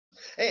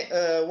Hey,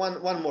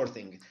 one more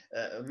thing.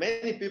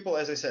 Many people,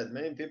 as I said,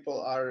 many people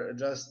are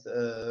just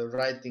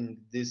writing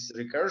this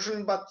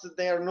recursion, but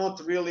they are not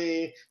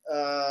really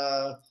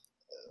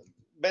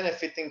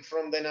benefiting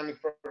from dynamic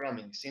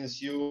programming,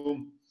 since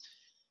you,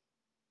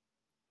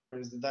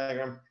 where is the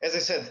diagram? As I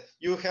said,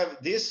 you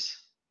have this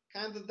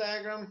kind of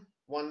diagram,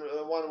 one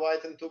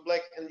white and two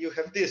black, and you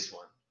have this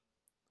one,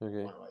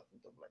 Okay. one white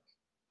and two black.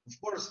 Of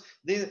course,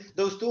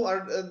 those two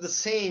are the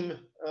same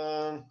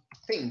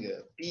thing.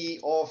 P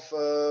of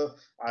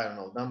I don't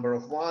know, number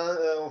of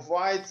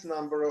whites,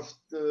 number of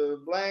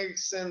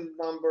blacks, and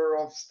number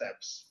of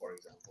steps. For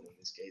example, in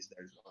this case,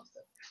 there is one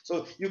step.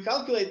 So you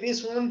calculate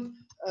this one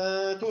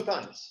 2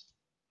 times,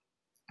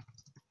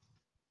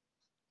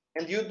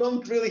 and you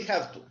don't really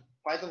have to.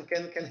 Python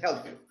can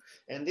help you,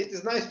 and it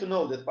is nice to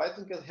know that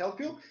Python can help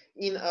you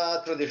in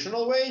a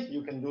traditional way.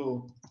 You can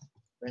do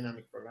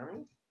dynamic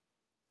programming.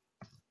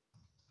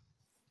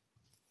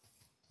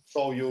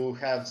 So you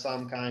have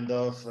some kind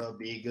of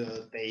big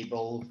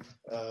table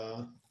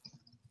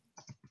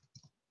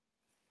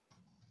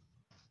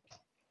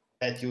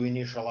that you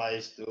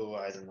initialize to,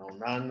 I don't know,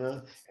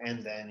 none,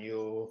 and then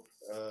you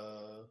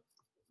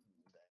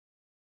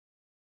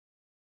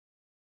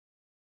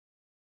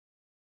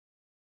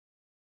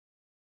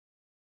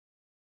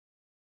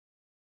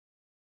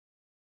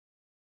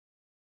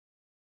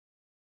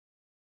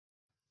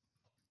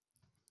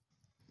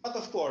but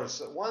of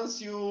course,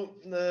 once you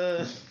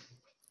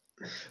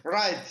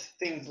write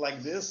things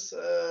like this,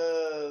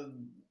 a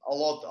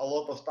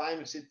lot of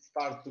times it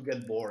starts to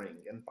get boring.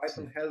 And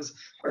Python has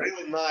a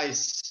really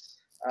nice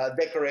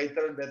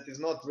decorator that is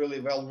not really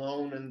well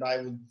known, and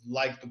I would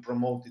like to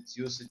promote its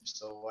usage,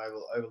 so I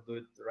will do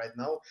it right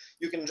now.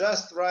 You can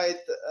just write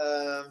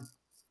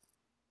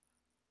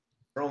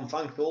from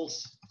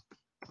functools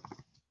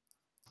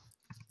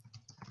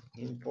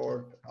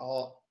import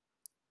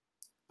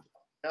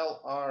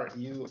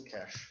LRU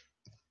cache.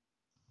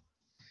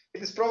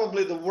 It is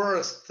probably the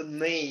worst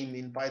name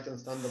in Python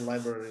standard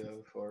library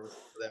for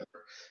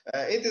whatever.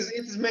 It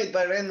is made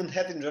by Raymond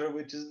Hettinger,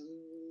 which is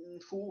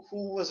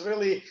who was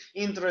really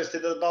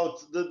interested about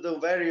the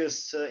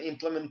various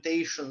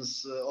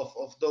implementations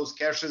of those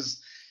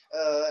caches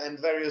and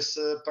various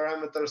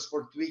parameters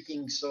for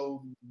tweaking.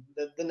 So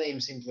the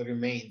name simply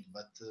remained.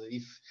 But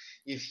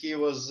if he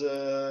was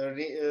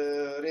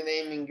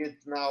renaming it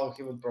now,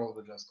 he would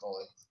probably just call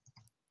it.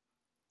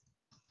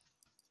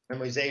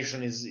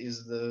 Memoization is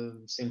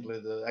simply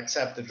the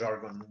accepted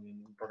jargon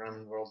in the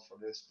programming world for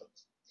this, but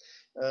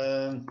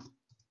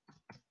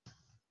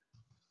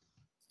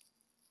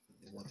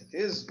what it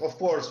is. Of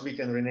course, we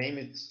can rename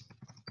it.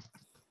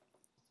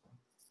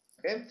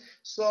 Okay,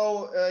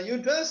 so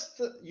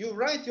you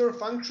write your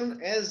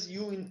function as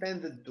you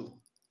intended to.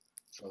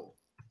 So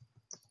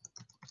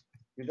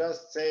you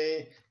just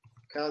say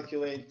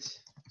calculate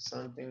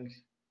something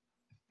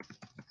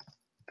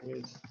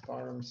with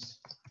params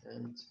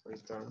and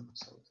return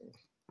something.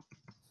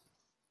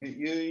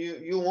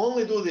 You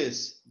only do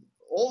this.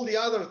 All the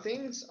other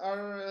things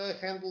are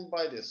handled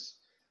by this.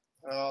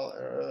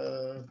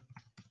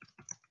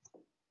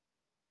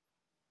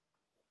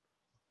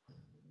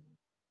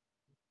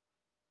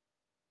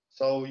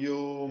 So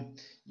you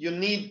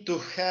need to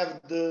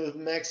have the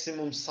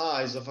maximum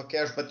size of a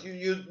cache, but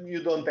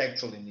you don't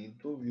actually need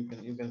to.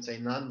 You can say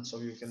none, so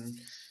you can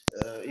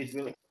it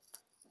will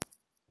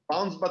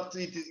bounce. But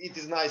it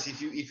is nice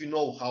if you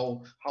know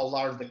how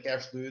large the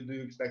cache do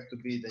you expect to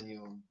be, then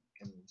you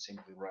can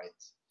simply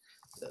write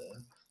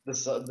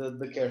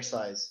the cache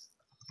size.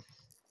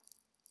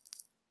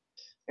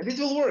 And it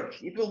will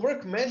work. It will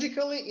work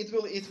magically. It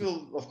will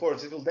of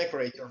course it will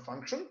decorate your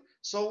function.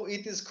 So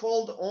it is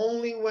called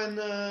only when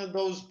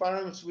those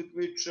params with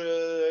which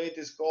it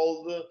is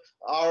called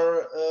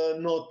are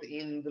not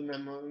in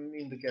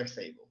the cache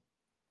table.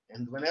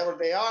 And whenever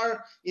they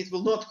are, it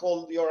will not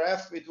call your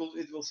f. It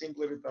will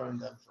simply return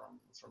them from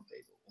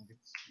table. And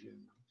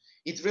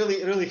it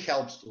really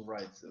helps to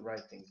write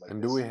things like this.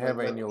 And do we have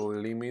any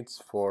limits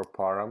for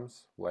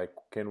params? Like,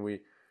 can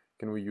we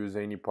use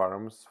any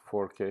params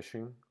for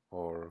caching,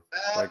 or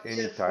like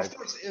any type? Of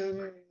course,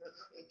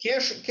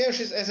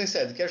 cache is, as I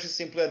said, cache is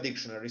simply a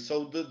dictionary.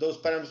 So those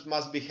params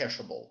must be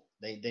hashable.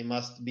 They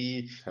must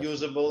be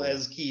usable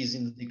as keys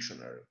in the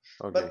dictionary.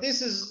 Okay. But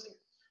this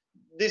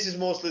is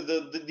mostly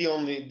the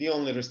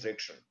only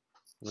restriction.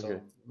 Okay.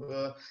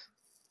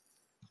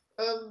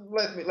 So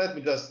let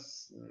me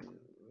just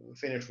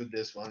finish with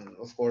this one.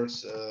 Of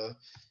course,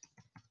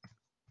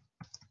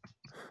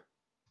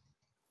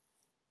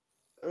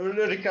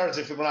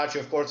 recursive Fibonacci,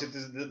 of course, it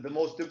is the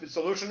most stupid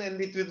solution, and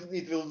it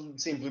will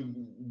simply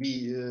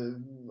be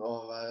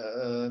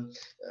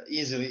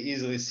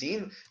easily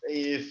seen.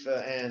 If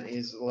n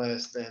is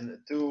less than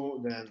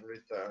 2, then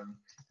return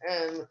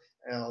n,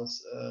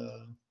 else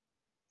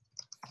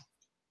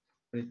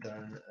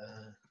return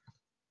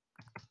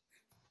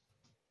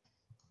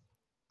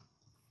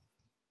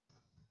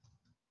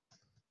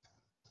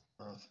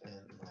of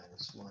n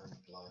minus 1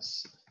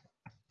 plus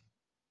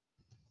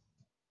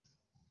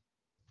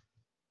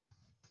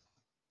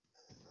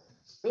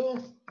two,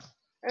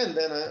 And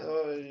then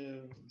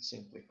I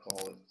simply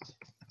call it.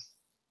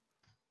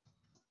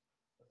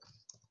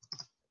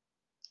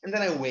 And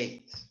then I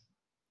wait.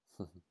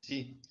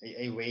 See,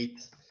 I wait.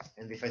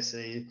 And if I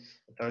say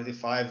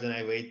 35, then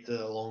I wait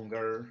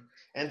longer.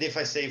 And if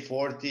I say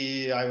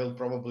 40, I will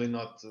probably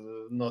not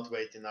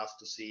wait enough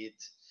to see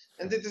it.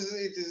 And it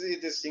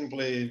is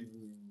simply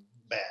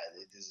bad.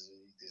 It is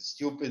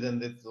stupid,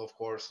 and of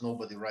course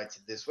nobody writes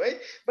it this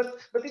way. But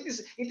it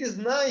is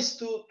nice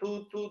to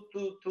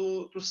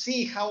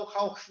see how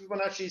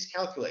Fibonacci is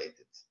calculated.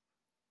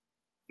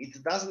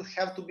 It doesn't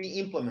have to be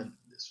implemented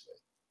this way.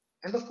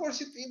 And of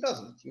course, it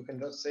doesn't. You can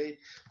just say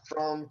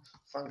from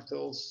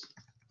functors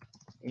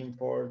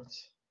import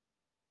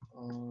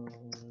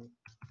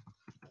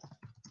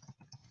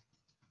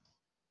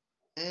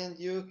and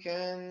you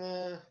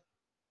can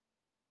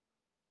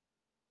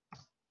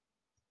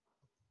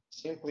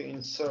simply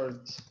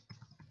insert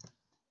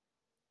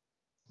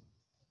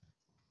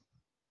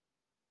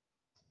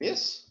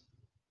this,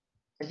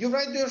 and you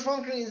write your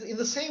function in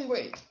the same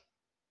way,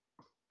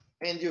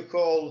 and you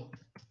call.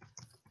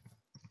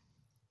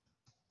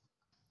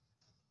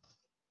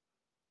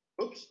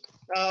 Oops.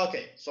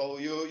 Okay, so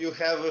you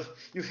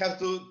have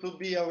to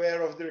be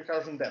aware of the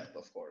recursion depth,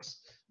 of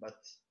course, but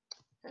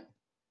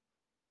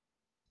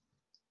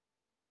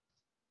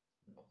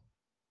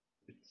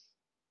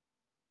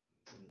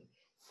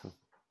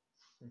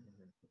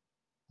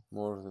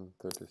More than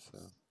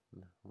 37.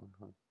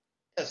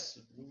 yes,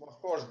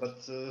 of course, but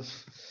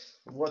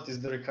what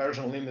is the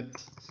recursion limit?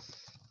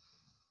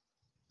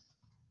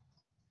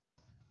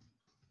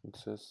 It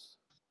says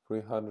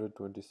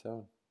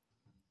 327.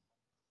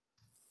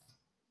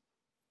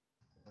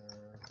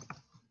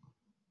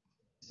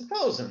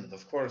 1,000,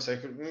 of course. I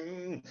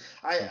could.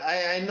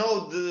 I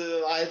know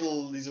the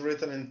idle is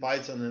written in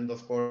Python, and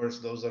of course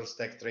those are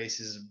stack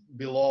traces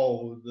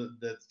below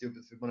that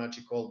stupid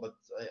Fibonacci call. But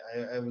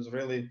I was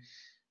really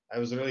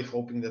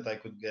hoping that I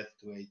could get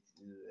to 800.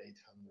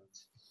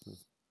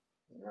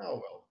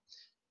 Oh well,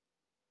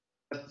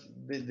 but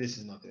this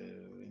is not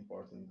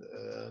important.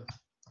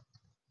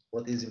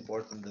 What is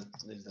important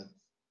is that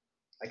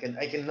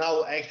I can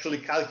now actually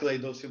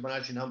calculate those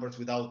Fibonacci numbers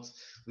without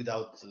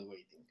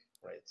waiting,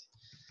 right?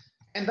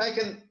 And I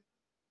can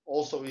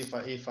also, if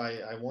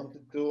I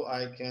wanted to,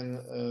 I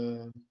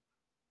can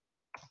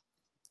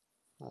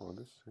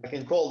I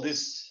can call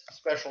this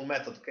special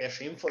method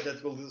cache info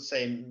that will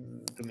say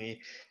to me,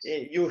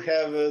 you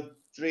have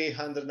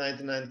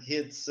 399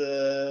 hits,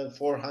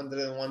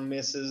 401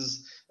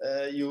 misses,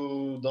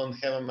 you don't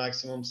have a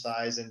maximum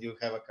size, and you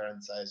have a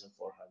current size of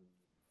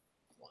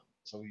 401.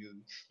 So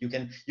you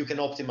can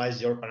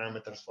optimize your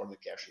parameters for the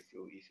cache if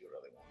you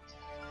really want.